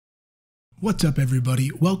What's up everybody,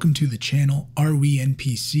 welcome to the channel, Are We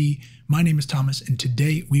NPC? My name is Thomas and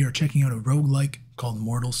today we are checking out a roguelike called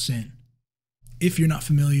Mortal Sin. If you're not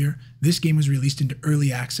familiar, this game was released into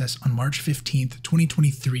early access on March 15th,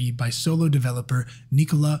 2023 by solo developer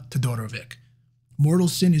Nikola Todorovic. Mortal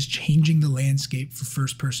Sin is changing the landscape for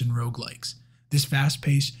first-person roguelikes. This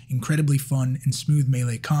fast-paced, incredibly fun, and smooth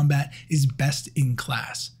melee combat is best in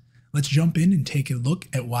class. Let's jump in and take a look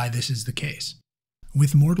at why this is the case.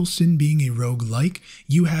 With Mortal Sin being a roguelike,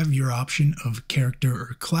 you have your option of character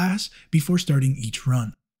or class before starting each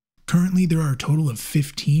run. Currently, there are a total of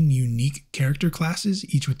 15 unique character classes,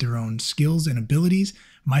 each with their own skills and abilities.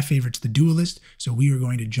 My favorite's the Duelist, so we are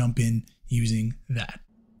going to jump in using that.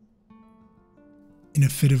 In a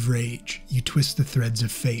fit of rage, you twist the threads of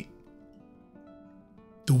fate.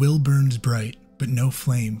 The will burns bright, but no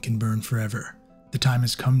flame can burn forever. The time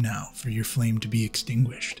has come now for your flame to be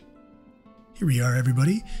extinguished. Here we are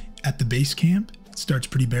everybody, at the base camp. It starts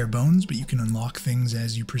pretty bare bones, but you can unlock things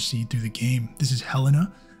as you proceed through the game. This is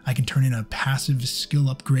Helena. I can turn in a passive skill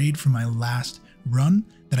upgrade from my last run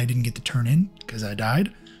that I didn't get to turn in because I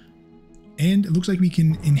died. And it looks like we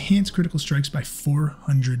can enhance critical strikes by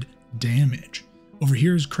 400 damage. Over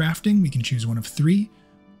here is crafting. We can choose one of 3.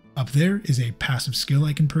 Up there is a passive skill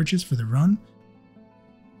I can purchase for the run.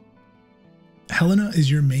 Helena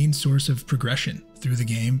is your main source of progression through the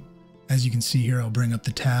game. As you can see here, I'll bring up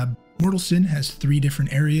the tab. Mortal Sin has 3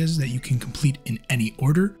 different areas that you can complete in any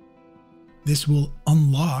order. This will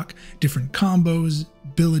unlock different combos,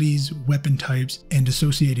 abilities, weapon types, and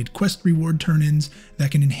associated quest reward turn-ins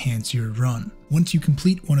that can enhance your run. Once you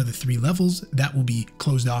complete one of the 3 levels, that will be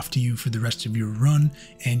closed off to you for the rest of your run,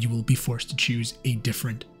 and you will be forced to choose a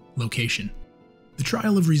different location. The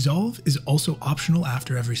Trial of Resolve is also optional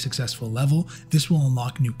after every successful level. This will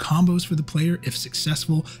unlock new combos for the player if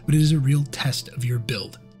successful, but it is a real test of your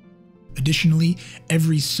build. Additionally,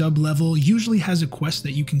 every sub-level usually has a quest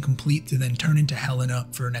that you can complete to then turn into Helena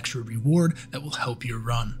for an extra reward that will help your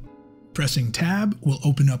run. Pressing tab will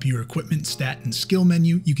open up your equipment, stat, and skill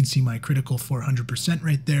menu. You can see my critical 400%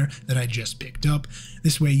 right there that I just picked up.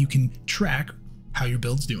 This way you can track how your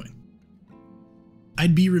build's doing.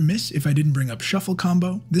 I'd be remiss if I didn't bring up Shuffle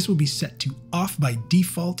Combo. This will be set to off by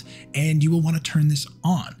default, and you will want to turn this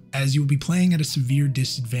on, as you will be playing at a severe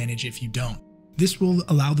disadvantage if you don't. This will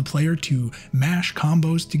allow the player to mash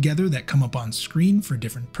combos together that come up on screen for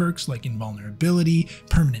different perks like invulnerability,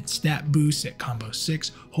 permanent stat boosts at combo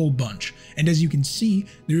 6, whole bunch. And as you can see,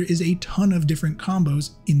 there is a ton of different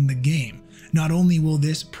combos in the game. Not only will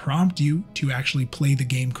this prompt you to actually play the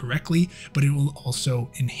game correctly, but it will also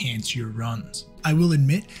enhance your runs. I will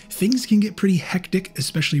admit, things can get pretty hectic,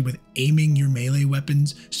 especially with aiming your melee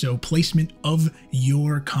weapons, so placement of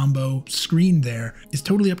your combo screen there is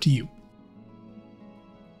totally up to you.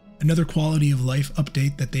 Another quality of life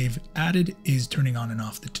update that they've added is turning on and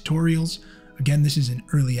off the tutorials. Again, this is in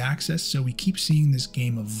early access, so we keep seeing this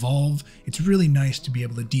game evolve. It's really nice to be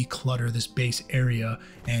able to declutter this base area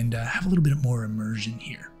and have a little bit more immersion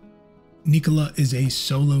here. Nikola is a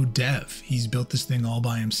solo dev. He's built this thing all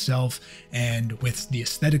by himself, and with the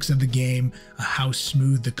aesthetics of the game, how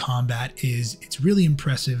smooth the combat is, it's really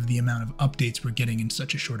impressive the amount of updates we're getting in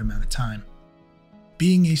such a short amount of time.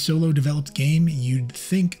 Being a solo developed game, you'd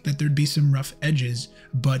think that there'd be some rough edges,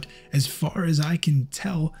 but as far as I can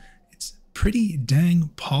tell, it's pretty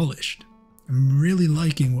dang polished. I'm really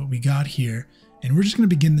liking what we got here, and we're just going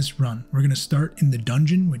to begin this run. We're going to start in the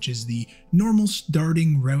dungeon, which is the normal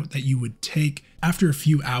starting route that you would take. After a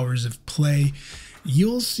few hours of play,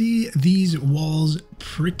 you'll see these walls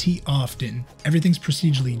pretty often. Everything's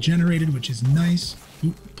procedurally generated, which is nice.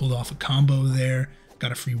 Ooh, pulled off a combo there.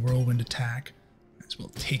 Got a free whirlwind attack. Might as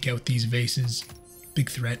well take out these vases. Big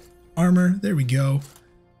threat. Armor, there we go.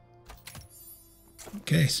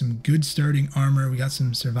 Okay, some good starting armor. We got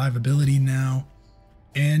some survivability now.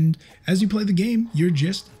 And as you play the game, you're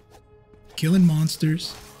just killing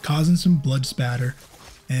monsters, causing some blood spatter,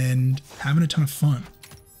 and having a ton of fun.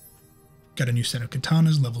 Got a new set of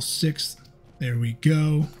katanas, level 6. There we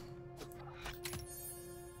go.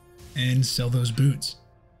 And sell those boots.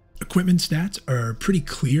 Equipment stats are pretty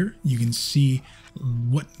clear. You can see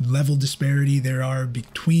what level disparity there are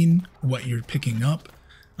between what you're picking up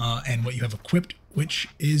and what you have equipped, which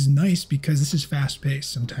is nice because this is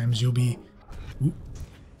fast-paced. Sometimes you'll be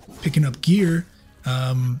picking up gear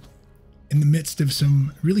in the midst of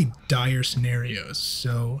some really dire scenarios.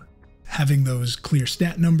 So having those clear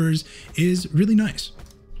stat numbers is really nice.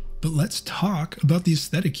 But let's talk about the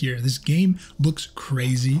aesthetic here. This game looks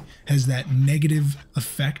crazy, has that negative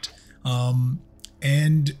effect,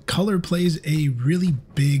 and color plays a really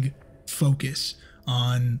big focus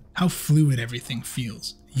on how fluid everything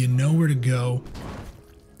feels. You know where to go.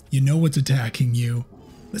 You know what's attacking you.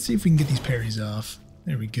 Let's see if we can get these parries off.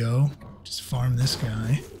 There we go. Just farm this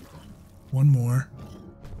guy. One more.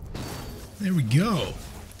 There we go.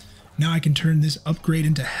 Now I can turn this upgrade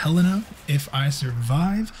into Helena if I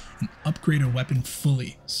survive and upgrade a weapon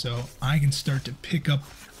fully. So I can start to pick up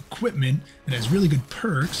equipment that has really good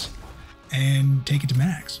perks and take it to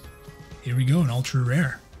max. Here we go, an ultra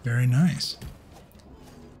rare. Very nice.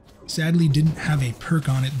 Sadly didn't have a perk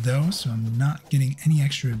on it though, so I'm not getting any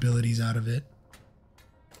extra abilities out of it.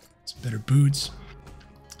 Some better boots.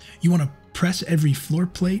 You want to press every floor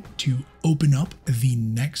plate to open up the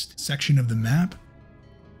next section of the map.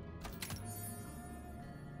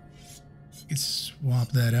 Let's swap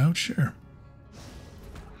that out, sure.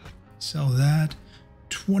 Sell that.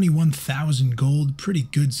 21,000 gold, pretty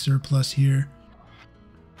good surplus here.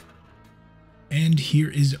 And here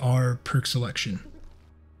is our perk selection.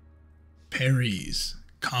 Parries,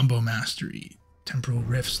 combo mastery, temporal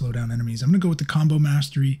rift, slow down enemies. I'm going to go with the combo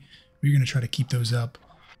mastery. We're going to try to keep those up,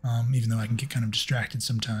 even though I can get kind of distracted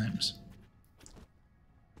sometimes.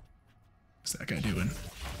 What's that guy doing?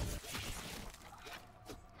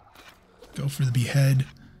 Go for the behead.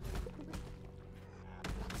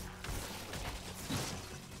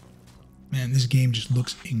 Man, this game just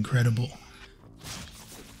looks incredible.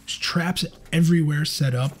 There's traps everywhere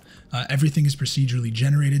set up. Everything is procedurally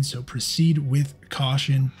generated, so proceed with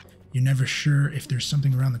caution. You're never sure if there's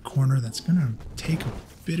something around the corner that's going to take a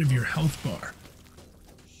bit of your health bar.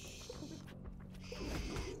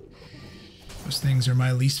 Those things are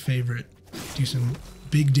my least favorite. Do some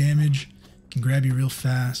big damage, can grab you real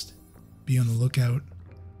fast. Be on the lookout.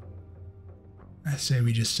 I say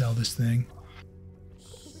we just sell this thing.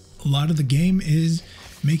 A lot of the game is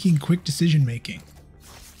making quick decision making.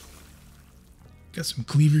 Got some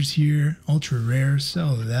cleavers here, ultra rare,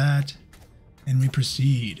 sell that, and we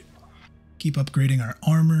proceed. Keep upgrading our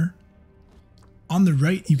armor. On the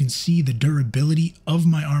right, you can see the durability of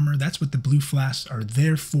my armor. That's what the blue flasks are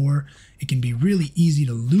there for. It can be really easy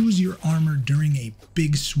to lose your armor during a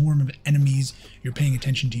big swarm of enemies. You're paying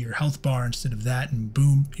attention to your health bar instead of that, and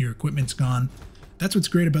boom, your equipment's gone. That's what's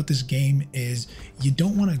great about this game is you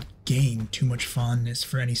don't want to gain too much fondness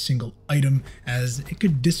for any single item, as it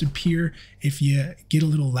could disappear if you get a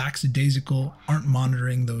little lackadaisical, aren't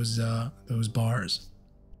monitoring those bars.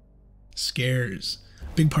 Scares,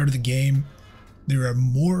 big part of the game. There are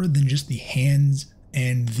more than just the hands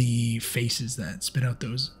and the faces that spit out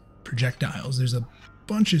those projectiles. There's a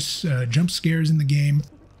bunch of jump scares in the game,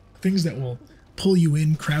 things that will pull you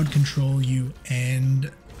in, crowd control you,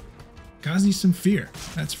 and cause you some fear,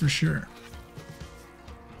 that's for sure.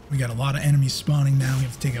 We got a lot of enemies spawning now. We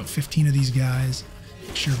have to take out 15 of these guys.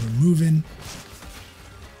 Make sure we're moving.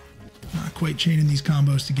 Not quite chaining these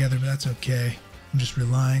combos together, but that's okay. I'm just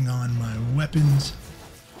relying on my weapons.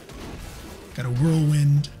 Got a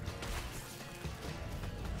whirlwind.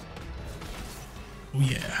 Oh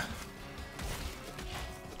yeah.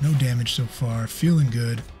 No damage so far. Feeling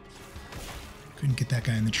good. Couldn't get that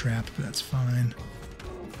guy in the trap, but that's fine.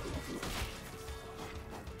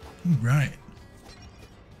 All right.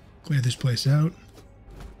 Clear this place out.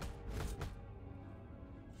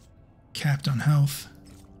 Capped on health.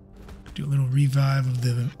 Do a little revive of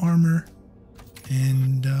the armor.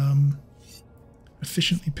 And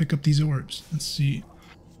efficiently pick up these orbs. Let's see.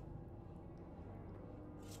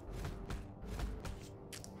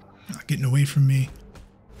 Not getting away from me.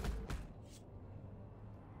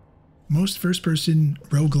 Most first-person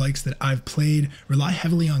roguelikes that I've played rely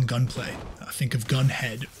heavily on gunplay. Think of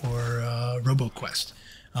Gunhead or RoboQuest.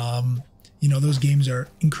 You know, those games are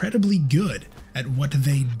incredibly good at what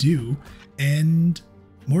they do, and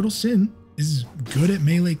Mortal Sin is good at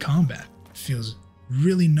melee combat. It feels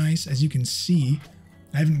really nice. As you can see,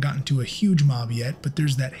 I haven't gotten to a huge mob yet, but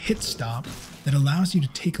there's that hit stop that allows you to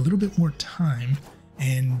take a little bit more time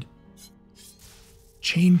and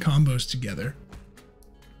chain combos together.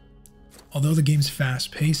 Although the game's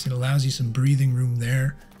fast-paced, it allows you some breathing room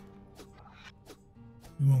there.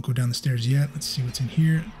 We won't go down the stairs yet. Let's see what's in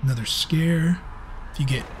here. Another scare. If you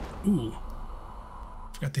get... Ooh.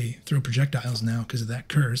 Forgot they throw projectiles now because of that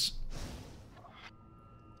curse.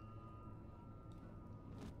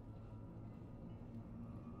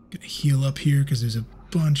 Gonna heal up here because there's a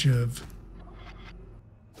bunch of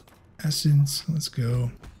essence. Let's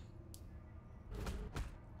go.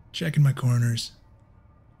 Checking my corners.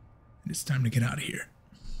 It's time to get out of here.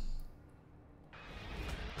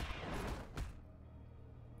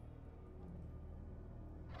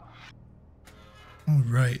 All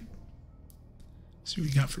right. See what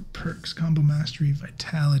we got for perks. Combo Mastery,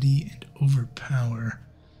 Vitality, and Overpower.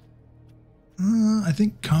 I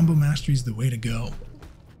think Combo Mastery is the way to go.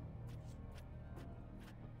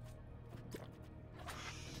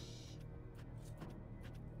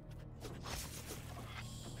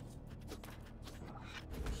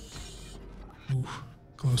 Ooh,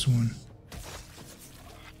 close one.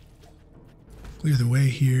 Clear the way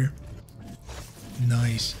here.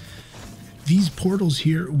 Nice. These portals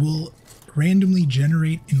here will randomly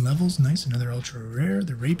generate in levels. Nice, another ultra rare,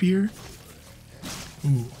 the rapier.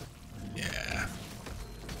 Ooh, yeah.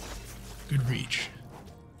 Good reach.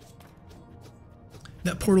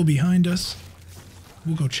 That portal behind us,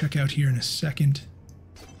 we'll go check out here in a second.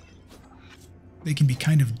 They can be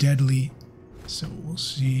kind of deadly, so we'll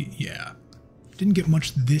see. Yeah. Didn't get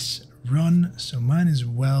much this run, so might as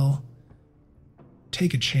well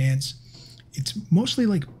take a chance. It's mostly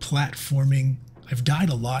like platforming. I've died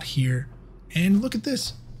a lot here. And look at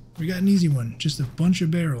this. We got an easy one. Just a bunch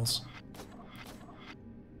of barrels.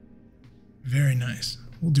 Very nice.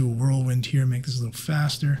 We'll do a whirlwind here, make this a little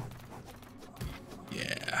faster.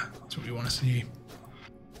 Yeah, that's what we want to see.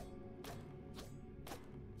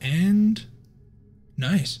 And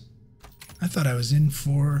nice. I thought I was in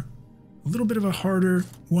for a little bit of a harder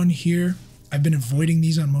one here. I've been avoiding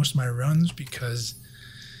these on most of my runs because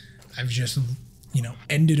I've just, you know,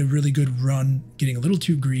 ended a really good run, getting a little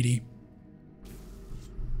too greedy.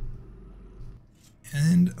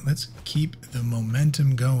 And let's keep the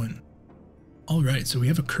momentum going. All right, so we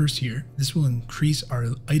have a curse here. This will increase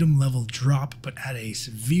our item level drop, but add a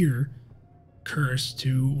severe curse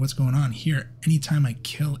to what's going on here. Anytime I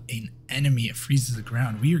kill an enemy, it freezes the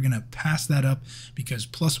ground. We are going to pass that up because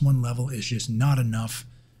 +1 level is just not enough.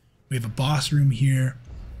 We have a boss room here,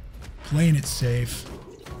 playing it safe.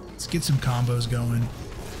 Let's get some combos going.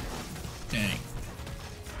 Dang.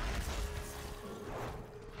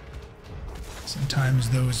 Sometimes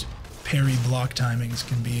those parry block timings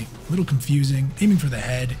can be a little confusing. Aiming for the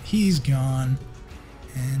head, he's gone.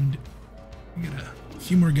 And we got a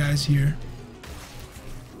few more guys here.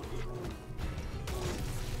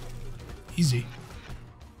 Easy.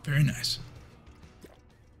 Very nice.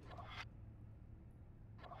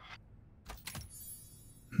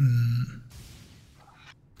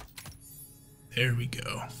 There we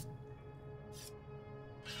go.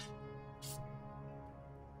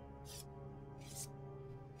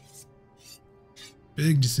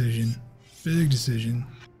 Big decision. Big decision.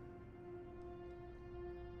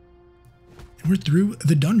 And we're through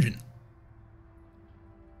the dungeon.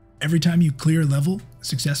 Every time you clear a level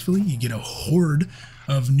successfully, you get a horde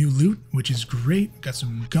of new loot, which is great. Got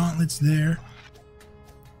some gauntlets there.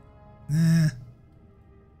 I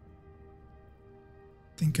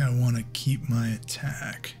think I want to keep my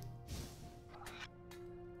attack.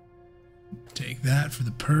 Take that for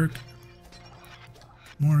the perk.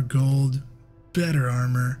 More gold. Better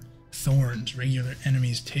armor. Thorns. Regular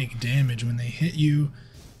enemies take damage when they hit you.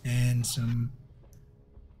 And some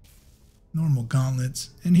normal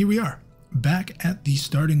gauntlets. And here we are. Back at the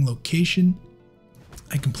starting location.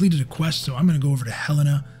 I completed a quest, so I'm going to go over to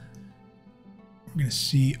Helena. We're going to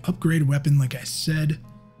see upgrade weapon, like I said.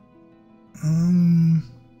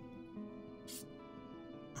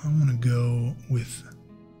 I want to go with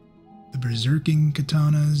the berserking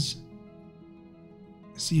katanas.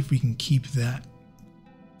 See if we can keep that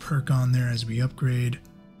perk on there as we upgrade.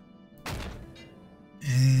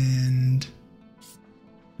 And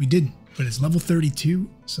we didn't, but it's level 32,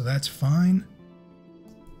 so that's fine.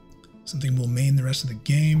 Something we'll main the rest of the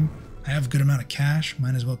game. I have a good amount of cash,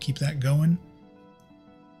 might as well keep that going.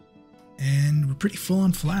 And we're pretty full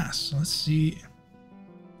on flasks, so let's see.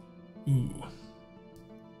 Ooh.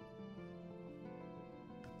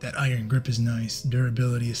 That iron grip is nice.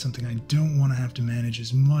 Durability is something I don't want to have to manage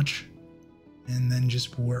as much. And then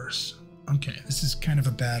just worse. Okay, this is kind of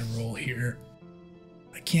a bad roll here.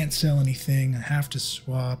 I can't sell anything. I have to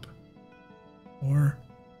swap. Or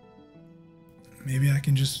maybe I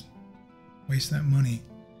can just waste that money.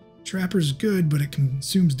 Trapper's good, but it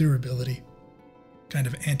consumes durability. Kind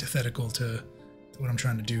of antithetical to what I'm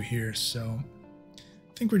trying to do here, so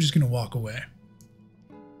I think we're just going to walk away.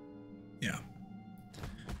 Yeah.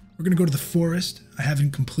 We're going to go to the forest. I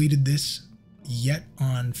haven't completed this yet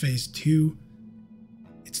on phase 2.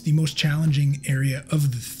 It's the most challenging area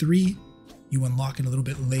of the 3. You unlock it a little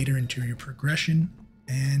bit later into your progression.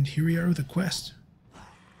 And here we are with a quest.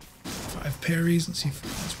 5 parries. Let's see if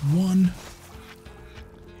that's 1.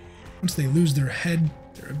 Once they lose their head,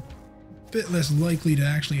 they're a bit less likely to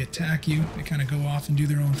actually attack you. They kind of go off and do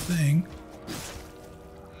their own thing.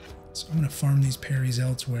 So I'm going to farm these parries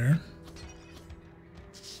elsewhere.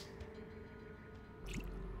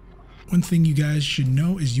 One thing you guys should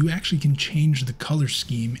know is you actually can change the color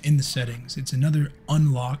scheme in the settings. It's another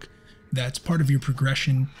unlock that's part of your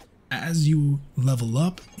progression. As you level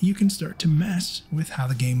up, you can start to mess with how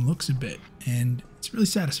the game looks a bit, and it's really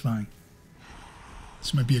satisfying.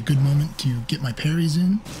 This might be a good moment to get my parries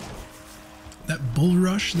in. That bull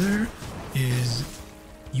rush there is,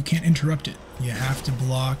 you can't interrupt it. You have to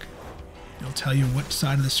block. It'll tell you what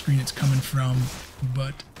side of the screen it's coming from,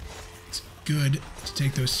 but it's good to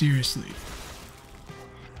take those seriously.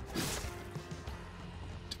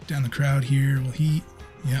 Took down the crowd here. Well,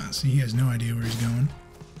 yeah, see, he has no idea where he's going.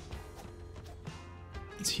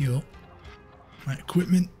 Let's heal my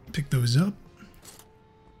equipment, pick those up.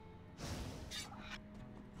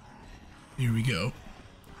 Here we go.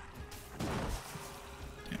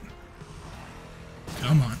 Damn.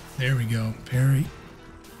 Come on, there we go. Parry.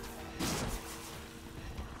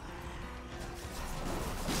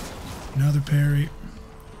 Another parry.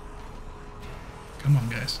 Come on,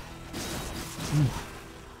 guys. Ooh.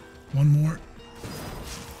 One more.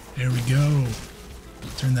 There we go.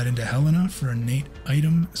 Turn that into Helena for innate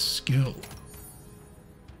item skill.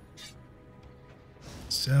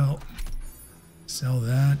 Sell. Sell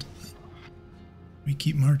that. We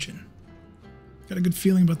keep marching. Got a good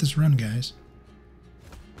feeling about this run, guys.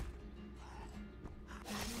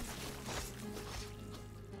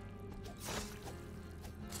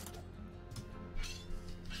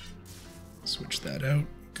 Switch that out.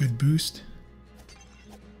 Good boost.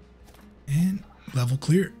 And level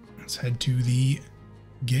clear. Let's head to the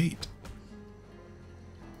gate.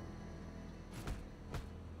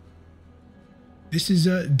 This is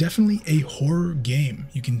definitely a horror game.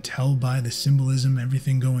 You can tell by the symbolism,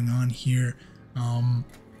 everything going on here.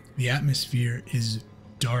 The atmosphere is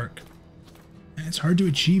dark. And it's hard to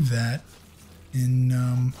achieve that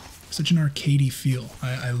in such an arcadey feel.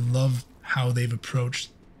 I love how they've approached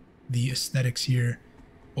the aesthetics here.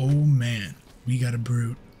 Oh man, we got a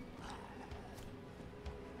brute.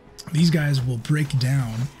 These guys will break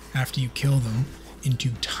down after you kill them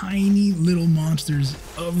into tiny little monsters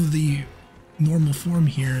of the normal form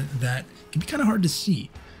here that can be kind of hard to see.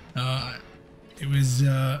 It was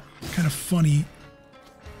kind of funny.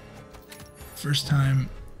 First time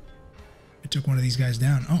I took one of these guys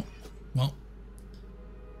down. Oh, well,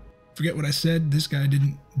 forget what I said. This guy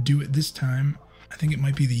didn't do it this time. I think it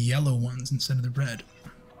might be the yellow ones instead of the red.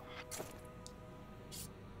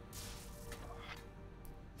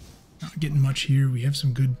 Not getting much here. We have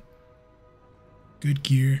some good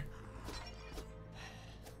gear.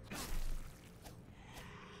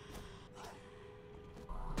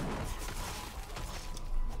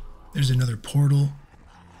 There's another portal.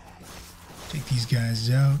 Take these guys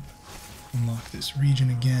out. Unlock this region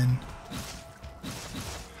again.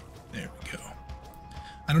 There we go.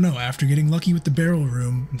 I don't know, after getting lucky with the barrel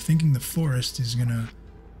room, I'm thinking the forest is gonna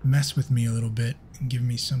mess with me a little bit and give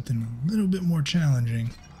me something a little bit more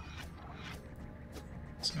challenging.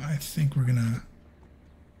 So I think we're gonna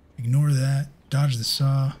ignore that, dodge the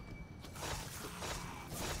saw.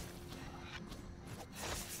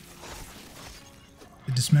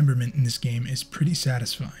 The dismemberment in this game is pretty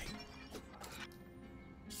satisfying.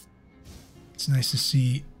 It's nice to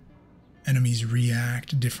see enemies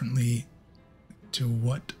react differently to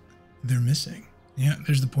what they're missing. Yeah,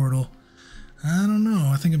 there's the portal. I don't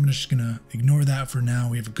know. I think I'm just gonna ignore that for now.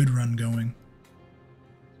 We have a good run going.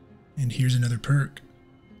 And here's another perk.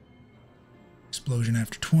 Explosion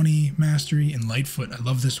after 20, mastery, and Lightfoot. I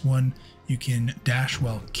love this one. You can dash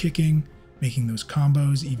while kicking, making those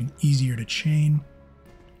combos even easier to chain.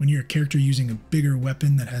 When you're a character using a bigger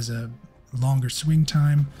weapon that has a longer swing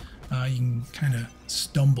time, you can kind of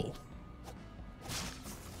stumble.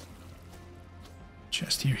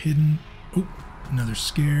 Chest here hidden. Oh, another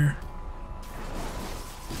scare.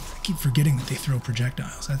 I keep forgetting that they throw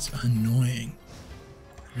projectiles. That's annoying.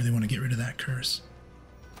 I really want to get rid of that curse.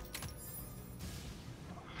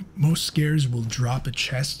 Most scares will drop a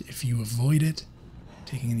chest if you avoid it,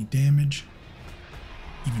 taking any damage.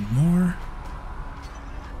 Even more.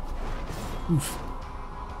 Oof.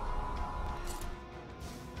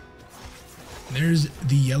 There's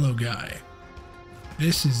the yellow guy.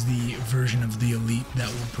 This is the version of the elite that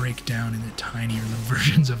will break down into tinier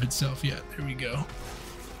versions of itself. Yeah, there we go.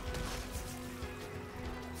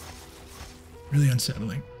 Really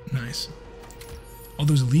unsettling. Nice. All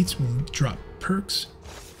those elites will drop perks.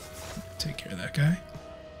 Take care of that guy.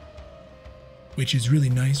 Which is really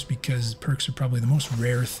nice because perks are probably the most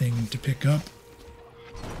rare thing to pick up.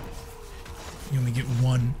 You only get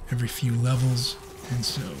one every few levels, and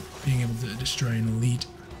so being able to destroy an elite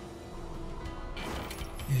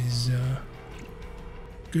is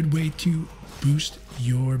Good way to boost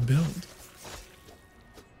your build.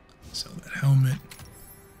 Sell that helmet.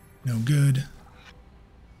 No good.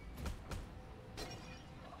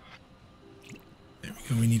 There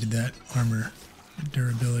we go. We needed that armor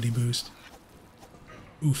durability boost.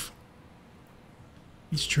 Oof.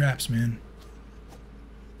 These traps, man.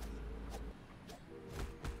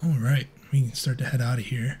 Alright, we can start to head out of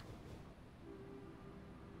here.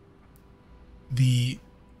 The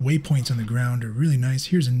waypoints on the ground are really nice.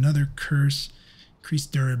 Here's another curse.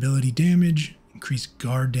 Increased durability damage, increased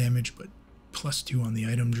guard damage, but +2 on the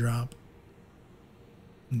item drop.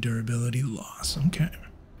 And durability loss. Okay.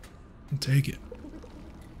 We'll take it.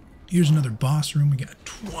 Here's another boss room. We got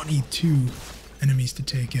 22 enemies to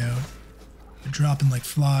take out. They're dropping like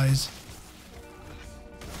flies.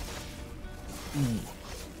 Ooh.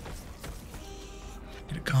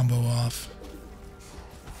 Get a combo off.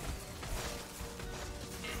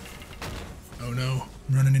 Oh no,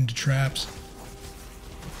 I'm running into traps.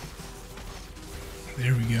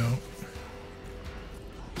 There we go.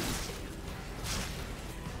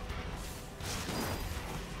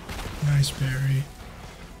 Nice parry.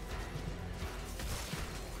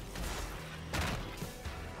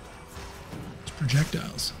 It's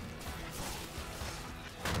projectiles.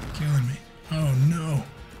 Killing me. Oh no.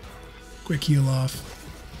 Quick heal off.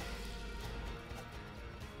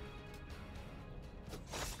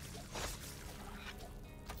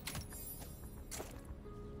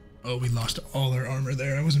 Oh, we lost all our armor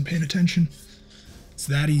there. I wasn't paying attention. It's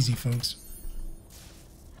that easy, folks.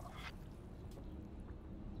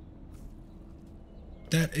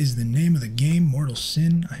 That is the name of the game, Mortal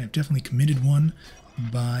Sin. I have definitely committed one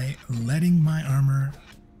by letting my armor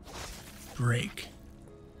break.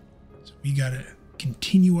 So we gotta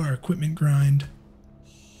continue our equipment grind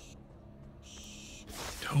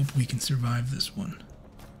to hope we can survive this one.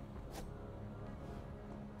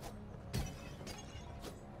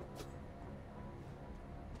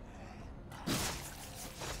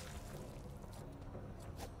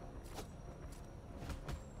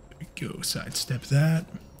 Go sidestep that.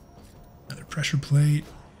 Another pressure plate.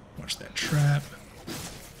 Watch that trap.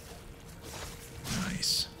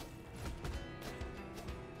 Nice.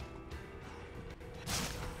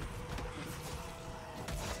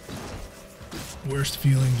 Worst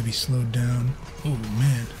feeling to be slowed down. Oh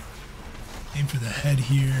man. Aim for the head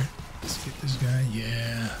here. Let's get this guy.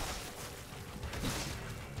 Yeah.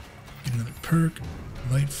 Get another perk.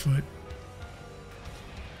 Lightfoot.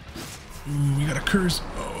 Ooh, we got a curse.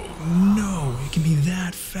 Oh no, it can be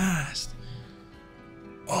that fast.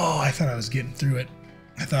 Oh, I thought I was getting through it.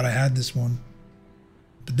 I thought I had this one.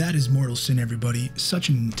 But that is Mortal Sin, everybody. Such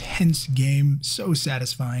an intense game, so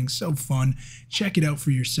satisfying, so fun. Check it out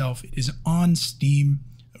for yourself. It is on Steam.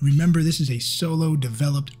 Remember, this is a solo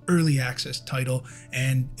developed early access title,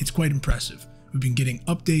 and it's quite impressive. We've been getting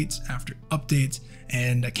updates after updates,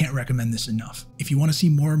 and I can't recommend this enough. If you want to see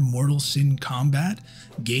more Mortal Sin combat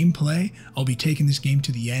gameplay, I'll be taking this game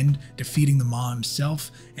to the end, defeating the Maw himself,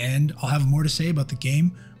 and I'll have more to say about the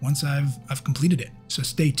game once I've completed it. So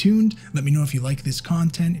stay tuned. Let me know if you like this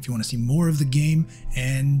content, if you want to see more of the game,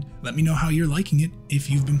 and let me know how you're liking it if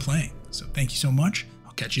you've been playing. So thank you so much.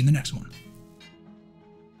 I'll catch you in the next one.